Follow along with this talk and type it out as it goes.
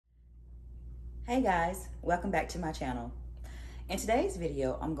Hey guys, welcome back to my channel. In today's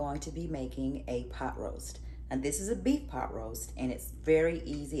video, I'm going to be making a pot roast. And this is a beef pot roast and it's very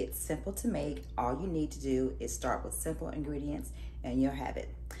easy. It's simple to make. All you need to do is start with simple ingredients and you'll have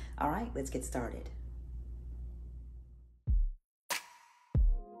it. All right, let's get started.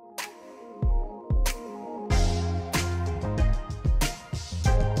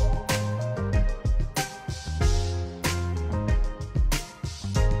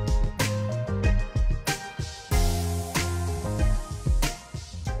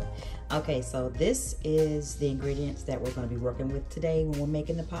 Okay, so this is the ingredients that we're going to be working with today when we're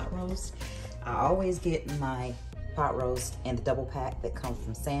making the pot roast. I always get my pot roast in the double pack that comes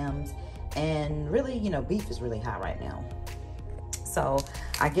from Sam's, and really, beef is really high right now. So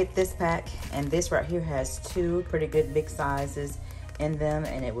I get this pack, and this right here has two pretty good big sizes in them,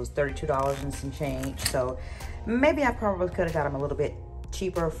 and it was $32 and some change. So maybe I probably could have got them a little bit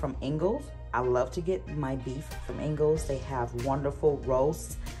cheaper from Ingles. I love to get my beef from Ingles. They have wonderful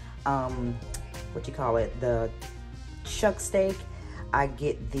roasts. The chuck steak. I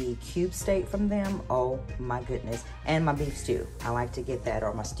get the cube steak from them. Oh my goodness. And my beef stew. I like to get that,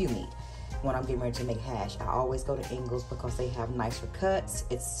 or my stew meat when I'm getting ready to make hash. I always go to Ingles because they have nicer cuts.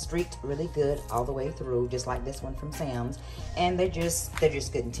 It's streaked really good all the way through, just like this one from Sam's. And they're just good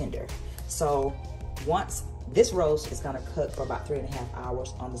and tender. So once this roast is gonna cook for about 3.5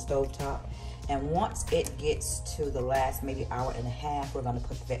 hours on the stove top. And once it gets to the last maybe hour and a half, we're gonna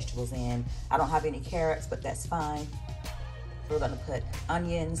put the vegetables in. I don't have any carrots, but that's fine. We're gonna put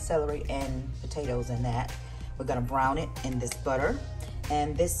onions, celery, and potatoes in that. We're gonna brown it in this butter.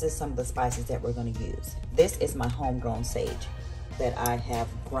 And this is some of the spices that we're gonna use. This is my homegrown sage that I have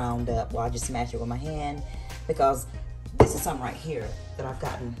ground up. Well, I just smash it with my hand because this is something right here that I've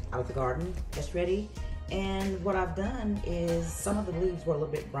gotten out of the garden that's ready. And what I've done is some of the leaves were a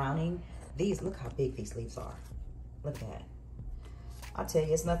little bit browning. These, look how big these leaves are. Look at that. I'll tell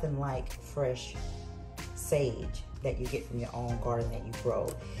you, it's nothing like fresh sage that you get from your own garden that you grow.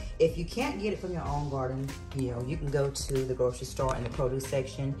 If you can't get it from your own garden, you can go to the grocery store in the produce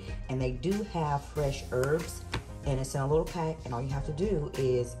section, and they do have fresh herbs, and it's in a little pack, and all you have to do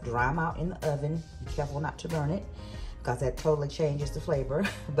is dry them out in the oven. Be careful not to burn it, because that totally changes the flavor.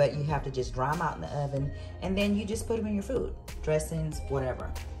 But you have to just dry them out in the oven, and then you just put them in your food, dressings, whatever.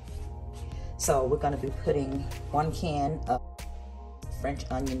 So we're gonna be putting 1 can of French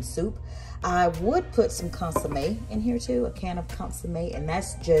onion soup. I would put some consommé in here too, a can of consommé, and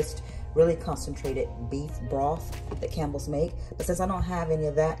that's just really concentrated beef broth that Campbell's make. But since I don't have any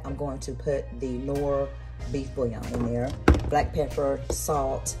of that, I'm going to put the Knorr beef bouillon in there. Black pepper,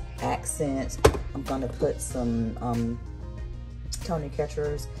 salt, accents. I'm gonna put some Tony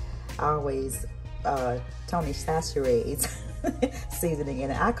Ketchers. I always, Tony Chachere's seasoning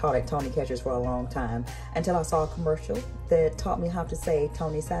in it. I called it Tony Ketchers for a long time until I saw a commercial that taught me how to say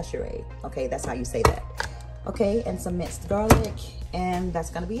Tony Chachere's. Okay, that's how you say that. Okay, and some minced garlic, and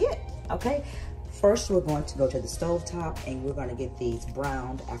that's gonna be it. Okay, first we're going to go to the stove top and we're gonna get these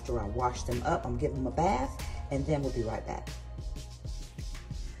browned after I wash them up. I'm giving them a bath, and then we'll be right back.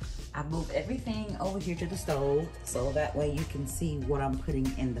 I've moved everything over here to the stove so that way you can see what I'm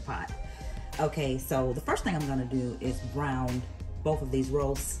putting in the pot. Okay, so the first thing I'm gonna do is brown both of these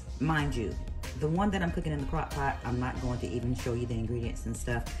roasts. Mind you, the one that I'm cooking in the crock pot, I'm not going to even show you the ingredients and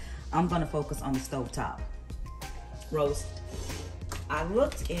stuff. I'm gonna focus on the stovetop roast. I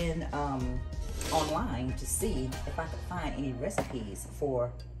looked in online to see if I could find any recipes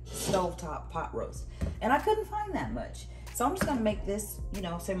for stovetop pot roast, and I couldn't find that much. So I'm just gonna make this,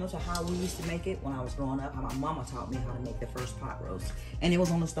 similar to how we used to make it when I was growing up, how my mama taught me how to make the first pot roast. And it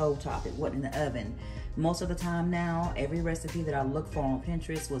was on the stove top, it wasn't in the oven. Most of the time now, every recipe that I look for on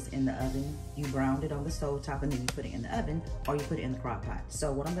Pinterest was in the oven. You browned it on the stove top and then you put it in the oven, or you put it in the crock pot.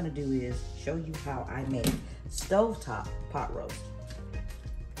 So what I'm gonna do is show you how I make stovetop pot roast.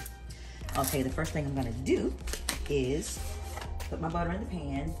 Okay, the first thing I'm gonna do is put my butter in the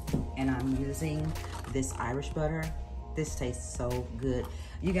pan, and I'm using this Irish butter. This tastes so good.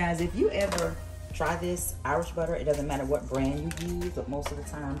 You guys, if you ever try this Irish butter, it doesn't matter what brand you use, but most of the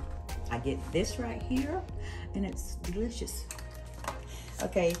time I get this right here, and it's delicious.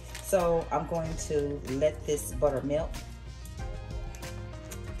 Okay, so I'm going to let this butter melt.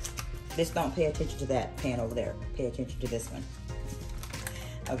 Just don't pay attention to that pan over there. Pay attention to this one.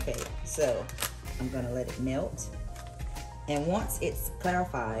 Okay, so I'm gonna let it melt. And once it's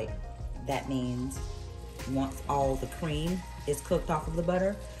clarified, that means once all the cream is cooked off of the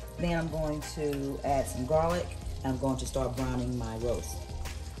butter, then I'm going to add some garlic. I'm going to start browning my roast.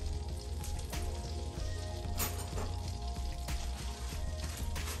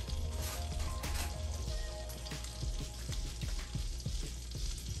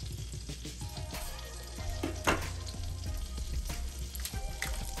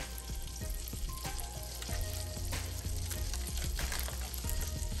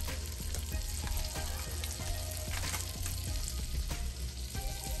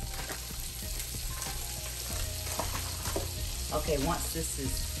 Okay, once this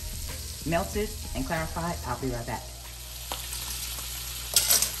is melted and clarified, I'll be right back.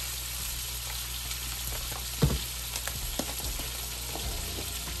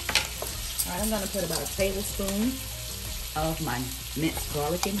 All right, I'm gonna put about a tablespoon of my minced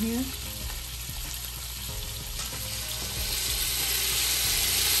garlic in here.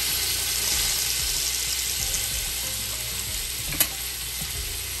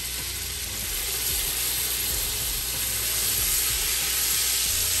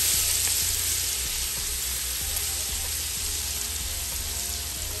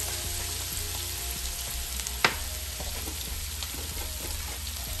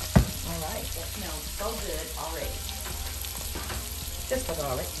 That smells so good already. Just the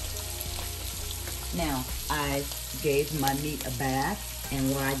garlic. Now, I gave my meat a bath,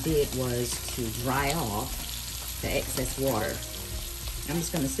 and what I did was to dry off the excess water. I'm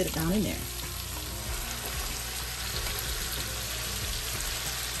just going to sit it down in there.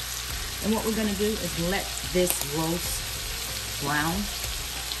 And what we're going to do is let this roast brown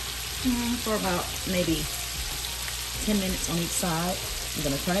for about maybe 10 minutes on each side. I'm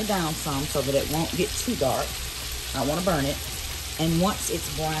going to turn it down some so that it won't get too dark. I don't want to burn it. And once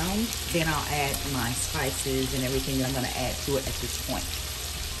it's brown, then I'll add my spices and everything that I'm going to add to it at this point.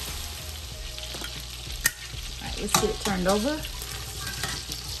 All right, let's get it turned over.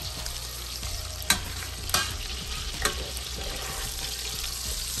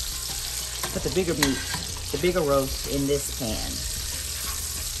 Put the bigger meat, the bigger roast in this pan.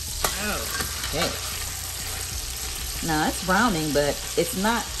 Okay. Now it's browning, but it's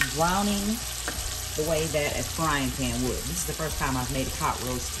not browning the way that a frying pan would. This is the first time I've made a pot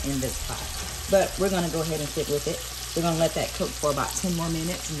roast in this pot. But we're gonna go ahead and stick with it. We're gonna let that cook for about 10 more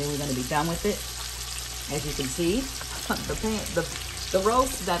minutes, and then we're gonna be done with it. As you can see, the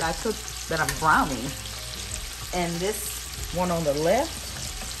roast that I cooked, that I'm browning, and this one on the left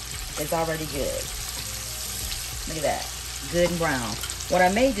is already good. Look at that, good and brown. What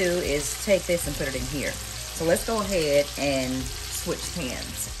I may do is take this and put it in here. So let's go ahead and switch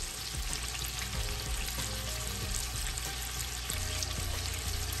pans.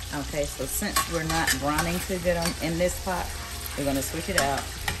 Okay, so since we're not browning too good in this pot, we're gonna switch it out.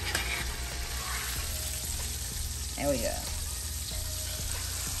 There we go.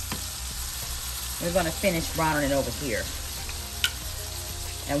 We're gonna finish browning it over here.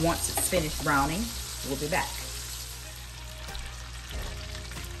 And once it's finished browning, we'll be back.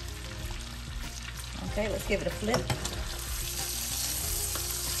 Okay, let's give it a flip.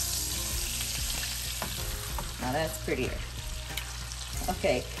 Now that's prettier.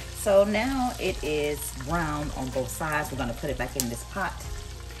 Okay, so now it is brown on both sides. We're gonna put it back in this pot.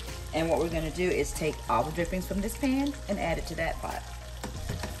 And what we're gonna do is take all the drippings from this pan and add it to that pot.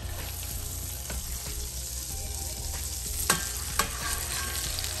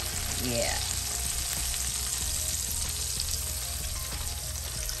 Yeah.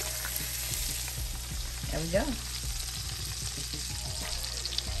 There we go.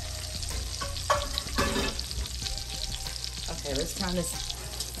 Okay, let's turn this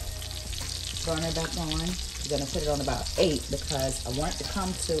burner back on. We're gonna put it on about 8 because I want it to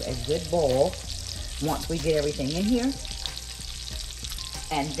come to a good boil once we get everything in here.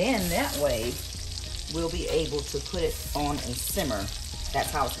 And then that way, we'll be able to put it on a simmer.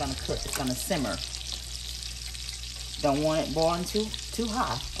 That's how it's gonna cook. It's gonna simmer. Don't want it boiling too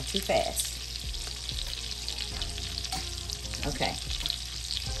high or too fast. Okay.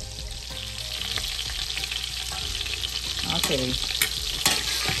 Okay.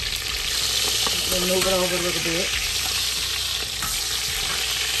 We'll move it over a little bit.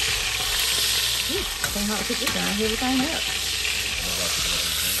 Ooh, I think how to put this down. Hear everything up.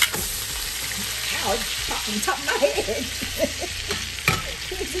 Ow, it's popped on top of my head.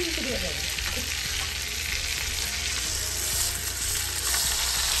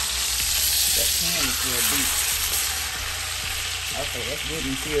 That pan is real deep. Okay, that's good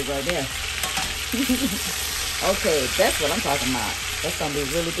and seared right there. Okay, that's what I'm talking about. That's gonna be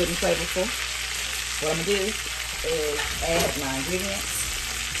really good and flavorful. What I'm gonna do is add my ingredients.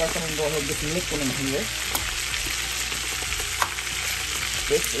 First, I'm gonna go ahead and get some liquid in here.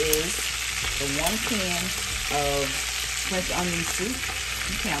 This is the 1 can of French onion soup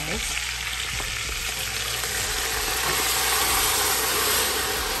from Campbell's.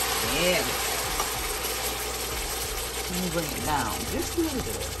 There we go. Let me bring it down just a little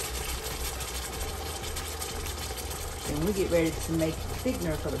bit. When we get ready to make the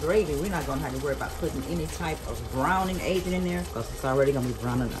thickener for the gravy, we're not going to have to worry about putting any type of browning agent in there because it's already going to be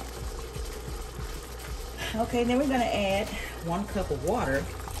browning up. Okay, then we're going to add 1 cup of water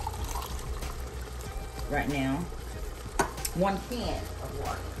right now. 1 can of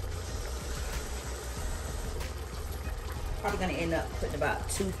water. Probably gonna end up putting about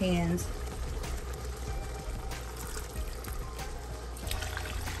 2 cans.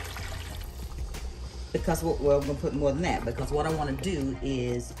 Because well, we're gonna put more than that, because what I want to do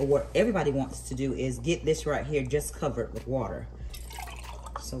is, or what everybody wants to do, is get this right here just covered with water.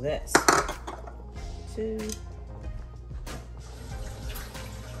 So that's 2.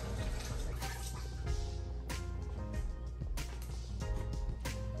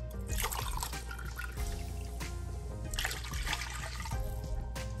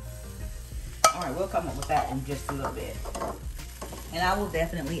 All right, we'll come up with that in just a little bit. And I will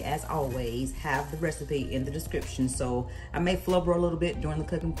definitely, as always, have the recipe in the description. So I may flubber a little bit during the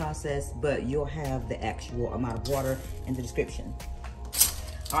cooking process, but you'll have the actual amount of water in the description.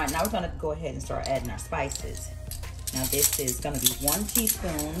 All right, now we're gonna go ahead and start adding our spices. Now this is gonna be 1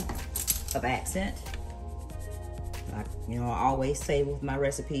 teaspoon of accent. You know, I always say with my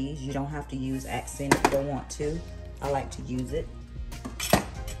recipes, you don't have to use accent if you don't want to. I like to use it.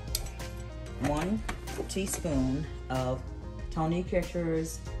 1 teaspoon of Tony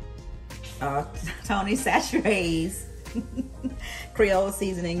Kircher's, Tony Chachere's Creole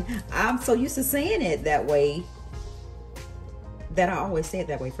seasoning. I'm so used to saying it that way that I always say it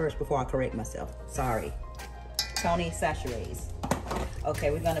that way first before I correct myself. Sorry. Tony Chachere's.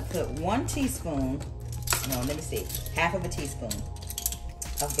 Okay, we're gonna put 1 teaspoon, no, let me see, half of a teaspoon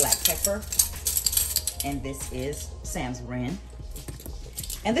of black pepper. And this is Sam's brand.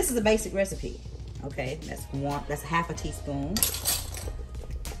 And this is a basic recipe. Okay, that's half a teaspoon.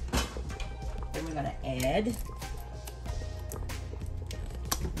 Then we're gonna add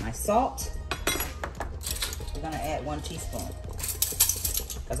my salt. We're gonna add 1 teaspoon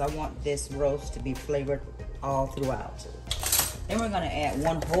because I want this roast to be flavored all throughout. Then we're gonna add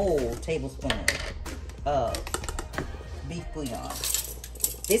 1 whole tablespoon of beef bouillon.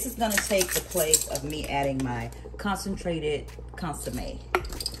 This is gonna take the place of me adding my concentrated consommé.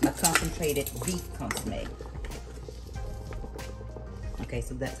 My concentrated beef consommé. Okay,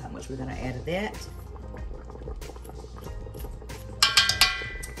 so that's how much we're gonna add of that.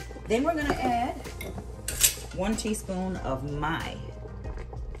 Then we're gonna add 1 teaspoon of my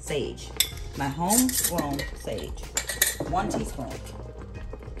sage, my homegrown sage. 1 teaspoon.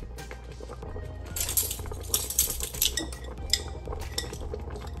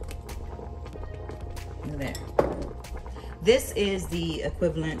 There. This is the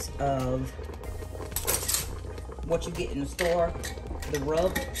equivalent of what you get in the store, the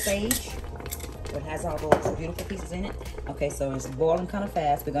rub sage. It has all those beautiful pieces in it. Okay, so it's boiling kind of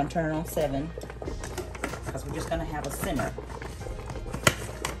fast. We're gonna turn it on 7 because we're just gonna have a simmer.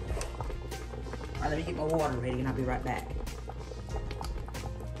 All right, let me get my water ready and I'll be right back.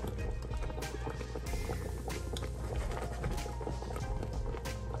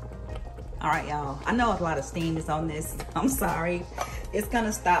 All right, y'all. I know a lot of steam is on this. I'm sorry. It's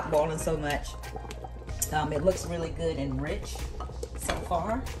gonna stop boiling so much. It looks really good and rich so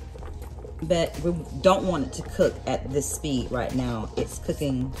far, but we don't want it to cook at this speed right now. It's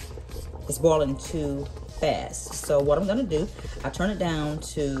boiling too fast. So what I'm gonna do, I turn it down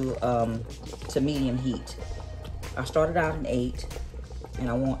to medium heat. I started out in 8, and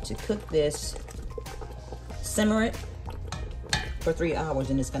I want to cook this, simmer it for 3 hours,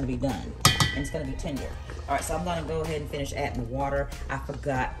 and it's gonna be done. And it's gonna be tender. All right, so I'm gonna go ahead and finish adding the water. I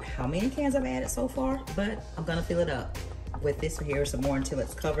forgot how many cans I've added so far, but I'm gonna fill it up with this here some more until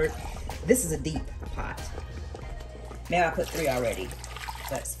it's covered. This is a deep pot. Now I put 3 already.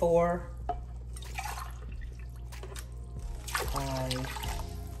 That's 4, 5,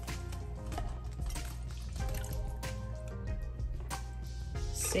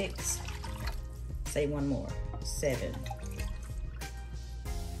 6, say 1 more, 7.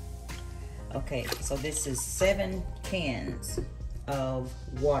 Okay, so this is 7 cans of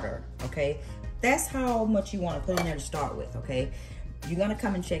water, okay? That's how much you want to put in there to start with, okay? You're gonna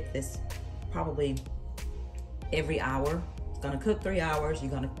come and check this probably every hour. It's gonna cook 3 hours. You're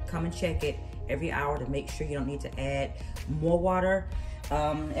gonna come and check it every hour to make sure you don't need to add more water.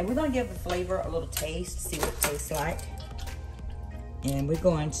 And we're gonna give the flavor a little taste, see what it tastes like. And we're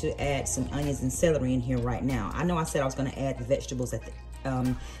going to add some onions and celery in here right now. I know I said I was gonna add the vegetables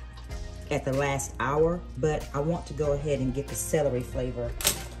at the last hour, but I want to go ahead and get the celery flavor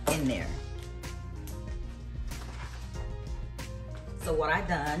in there. So what I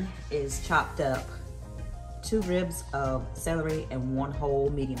done is chopped up 2 ribs of celery and 1 whole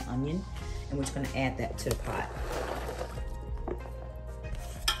medium onion, and we're just gonna add that to the pot.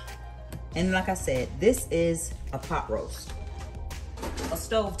 And like I said, this is a pot roast, a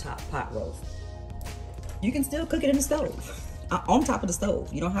stovetop pot roast. You can still cook it in the stove, on top of the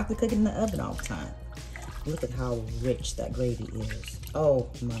stove. You don't have to cook it in the oven all the time. Look at how rich that gravy is. Oh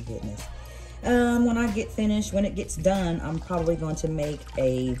my goodness. When I get finished, when it gets done, I'm probably going to make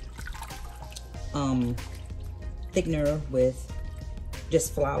a thickener with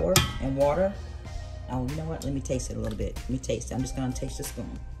just flour and water. Oh, you know what? Let me taste it a little bit. Let me taste it. I'm just gonna taste the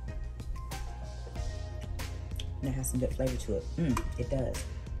spoon. And it has some good flavor to it. It does.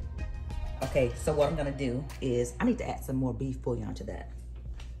 Okay, so what I'm gonna do is I need to add some more beef bouillon to that.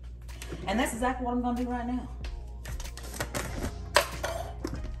 And that's exactly what I'm gonna do right now.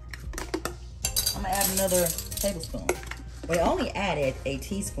 I'm gonna add another tablespoon. We only added a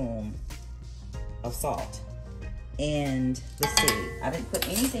teaspoon of salt. And let's see, I didn't put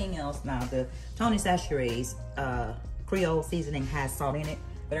anything else. Now the Tony Chachere's Creole seasoning has salt in it,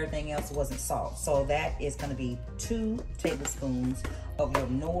 but everything else wasn't salt. So that is gonna be 2 tablespoons of your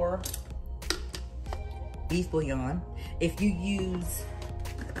Knorr beef bouillon. If you use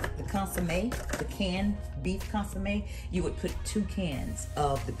the consommé, the canned beef consommé, you would put 2 cans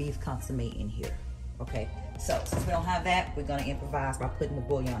of the beef consommé in here. Okay, so since we don't have that, we're gonna improvise by putting the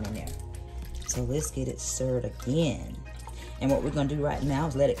bouillon in there. So let's get it stirred again. And what we're gonna do right now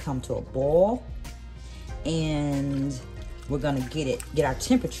is let it come to a boil. And we're gonna get our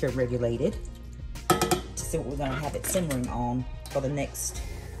temperature regulated to see what we're gonna have it simmering on for the next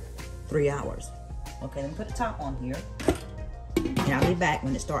 3 hours. Okay, let me put the top on here. And I'll be back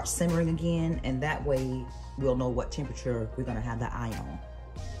when it starts simmering again, and that way we'll know what temperature we're gonna have the eye on.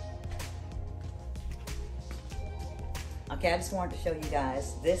 Okay, I just wanted to show you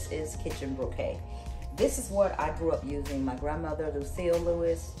guys, this is kitchen bouquet. This is what I grew up using. My grandmother, Lucille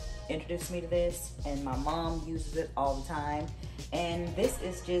Lewis, introduced me to this, and my mom uses it all the time. And this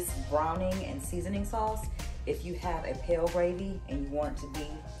is just browning and seasoning sauce. If you have a pale gravy and you want it to be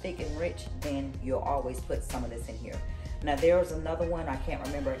thick and rich, then you'll always put some of this in here. Now there's another one, I can't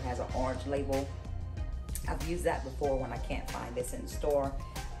remember, it has an orange label. I've used that before when I can't find this in the store.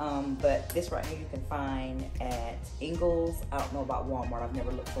 But this right here you can find at Ingles. I don't know about Walmart, I've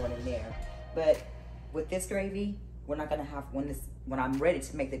never looked for it in there. But with this gravy, we're not gonna have, when I'm ready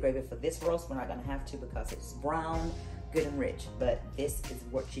to make the gravy for this roast, we're not gonna have to because it's brown, good and rich. But this is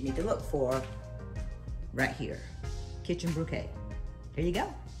what you need to look for right here. Kitchen bouquet. There you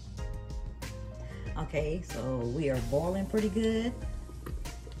go. Okay, so we are boiling pretty good.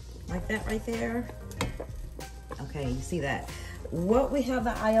 Like that right there. Okay, you see that? What we have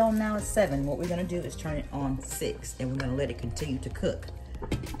the eye on now is 7. What we're gonna do is turn it on 6, and we're gonna let it continue to cook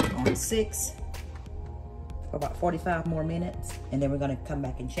on 6 for about 45 more minutes, and then we're gonna come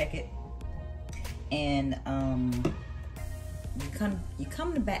back and check it. And you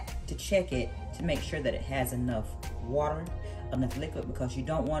come back to check it to make sure that it has enough water, enough liquid, because you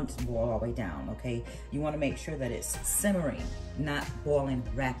don't want it to boil all the way down, okay? You wanna make sure that it's simmering, not boiling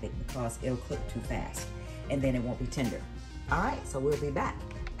rapid, because it'll cook too fast, and then it won't be tender. All right, so we'll be back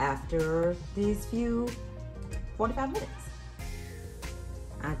after these few 45 minutes.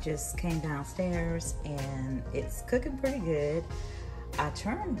 I just came downstairs and it's cooking pretty good. I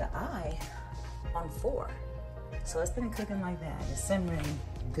turned the eye on 4. So it's been cooking like that. It's simmering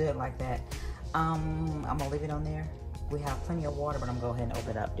good like that. I'm gonna leave it on there. We have plenty of water, but I'm gonna go ahead and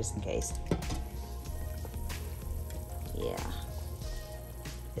open it up just in case. Yeah,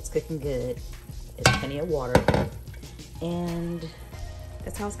 it's cooking good. There's plenty of water. And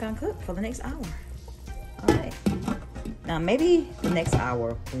that's how it's gonna cook for the next hour. All right. Now maybe the next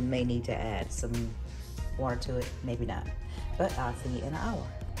hour we may need to add some water to it, maybe not. But I'll see you in an hour.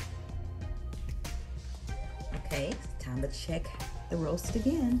 Okay, it's time to check the roast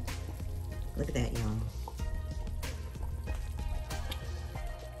again. Look at that, y'all.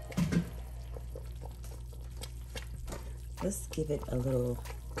 Let's give it a little,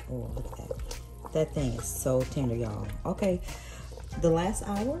 oh, look at that. That thing is so tender, y'all. Okay, the last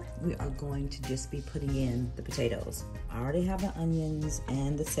hour, we are going to just be putting in the potatoes. I already have the onions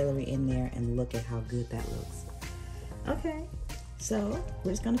and the celery in there, and look at how good that looks. Okay, so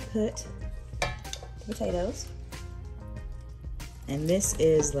we're just gonna put the potatoes. And this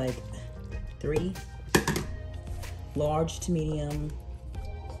is like 3 large to medium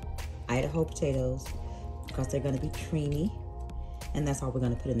Idaho potatoes, because they're gonna be creamy. And that's all we're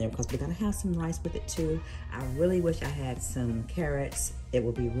gonna put in there, because we're gonna have some rice with it too. I really wish I had some carrots. It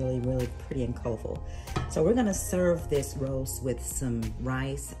would be really, really pretty and colorful. So we're gonna serve this roast with some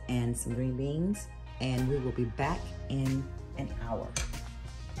rice and some green beans, and we will be back in an hour.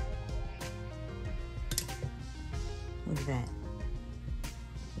 Look at that.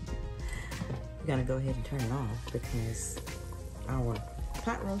 We're gonna go ahead and turn it off because our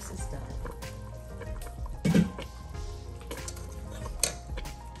pot roast is done.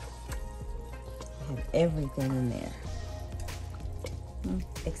 everything in there.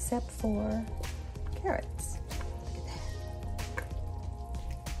 Except for carrots. Look at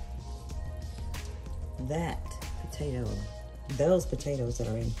that. That potato, those potatoes that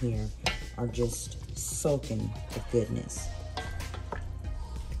are in here are just soaking with goodness.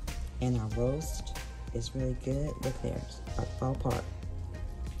 And our roast is really good. Look there, it's about to fall apart.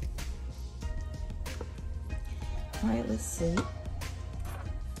 All right, let's see.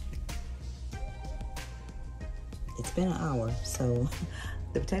 It's been an hour, so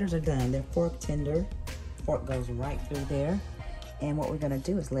the potatoes are done. They're fork tender. Fork goes right through there. And what we're gonna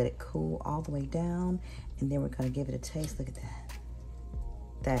do is let it cool all the way down, and then we're gonna give it a taste. Look at that.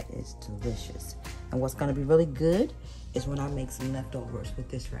 That is delicious. And what's gonna be really good is when I make some leftovers with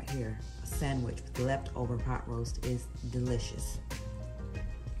this right here. A sandwich with leftover pot roast is delicious.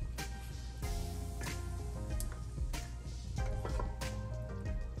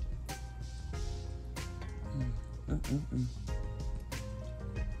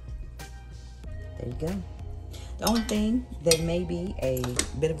 There you go. The only thing that may be a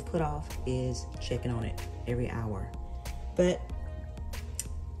bit of a put off is checking on it every hour. But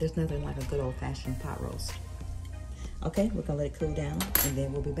there's nothing like a good old-fashioned pot roast. Okay, we're gonna let it cool down and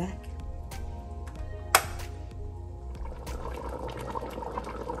then we'll be back.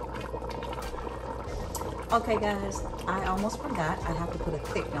 Okay guys, I almost forgot. I have to put a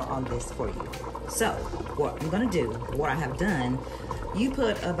thick note on this for you. So, what I'm gonna do, what I have done, you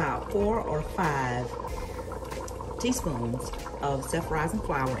put about 4 or 5 teaspoons of self-rising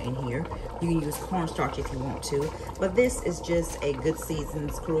flour in here. You can use cornstarch if you want to, but this is just a good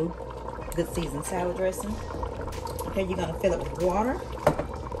seasoned salad dressing. Okay, you're gonna fill it with water,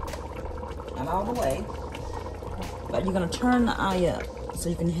 not all the way, but you're gonna turn the eye up so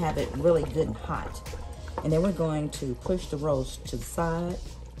you can have it really good and hot. And then we're going to push the roast to the side.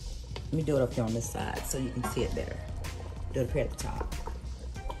 Let me do it up here on this side so you can see it better. Do it up here at the top.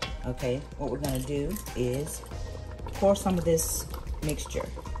 Okay, what we're gonna do is pour some of this mixture.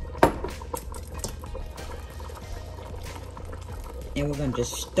 And we're gonna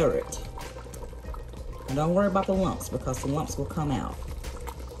just stir it. And don't worry about the lumps because the lumps will come out.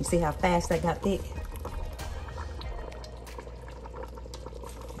 You see how fast that got thick?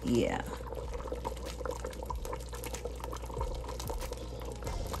 Yeah.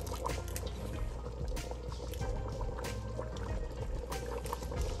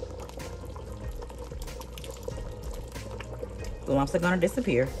 The lumps are gonna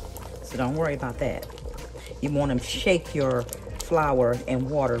disappear, so don't worry about that. You want to shake your flour and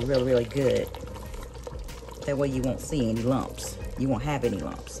water really, really good. That way you won't see any lumps. You won't have any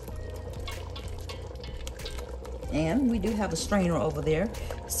lumps. And we do have a strainer over there,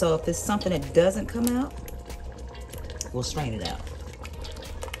 so if it's something that doesn't come out, we'll strain it out.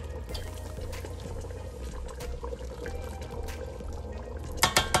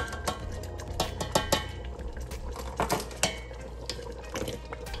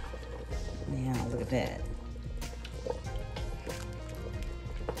 Now, look at that.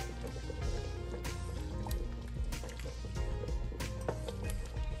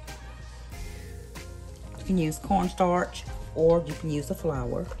 You can use cornstarch or you can use the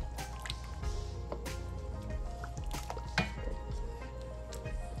flour.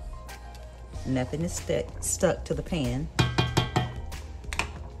 Nothing is stuck to the pan.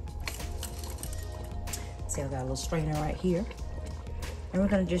 See, I got a little strainer right here. And we're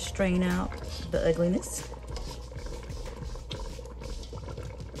gonna just strain out the ugliness.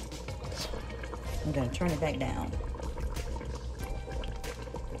 I'm gonna turn it back down.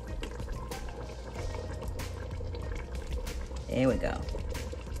 There we go.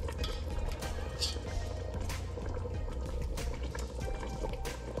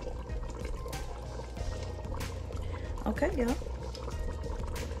 Okay, y'all.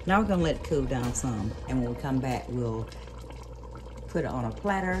 Now we're gonna let it cool down some, and when we come back, we'll put it on a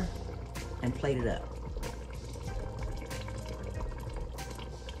platter and plate it up.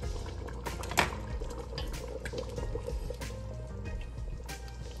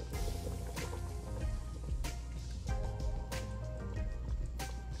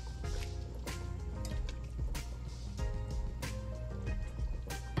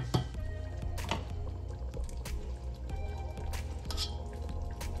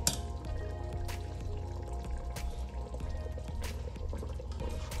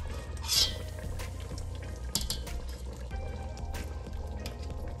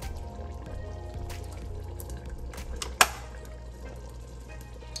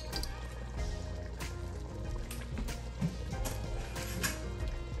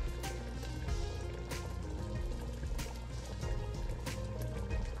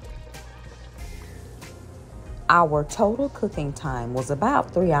 Our total cooking time was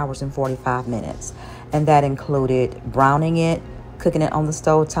about 3 hours and 45 minutes, and that included browning it, cooking it on the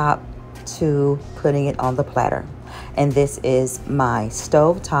stove top, to putting it on the platter. And this is my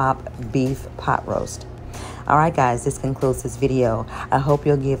stovetop beef pot roast. All right, guys, this concludes this video. I hope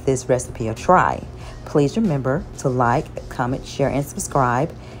you'll give this recipe a try. Please remember to like, comment, share, and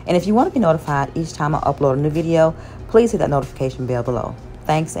subscribe. And if you want to be notified each time I upload a new video, please hit that notification bell below.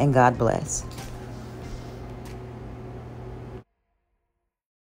 Thanks, and God bless.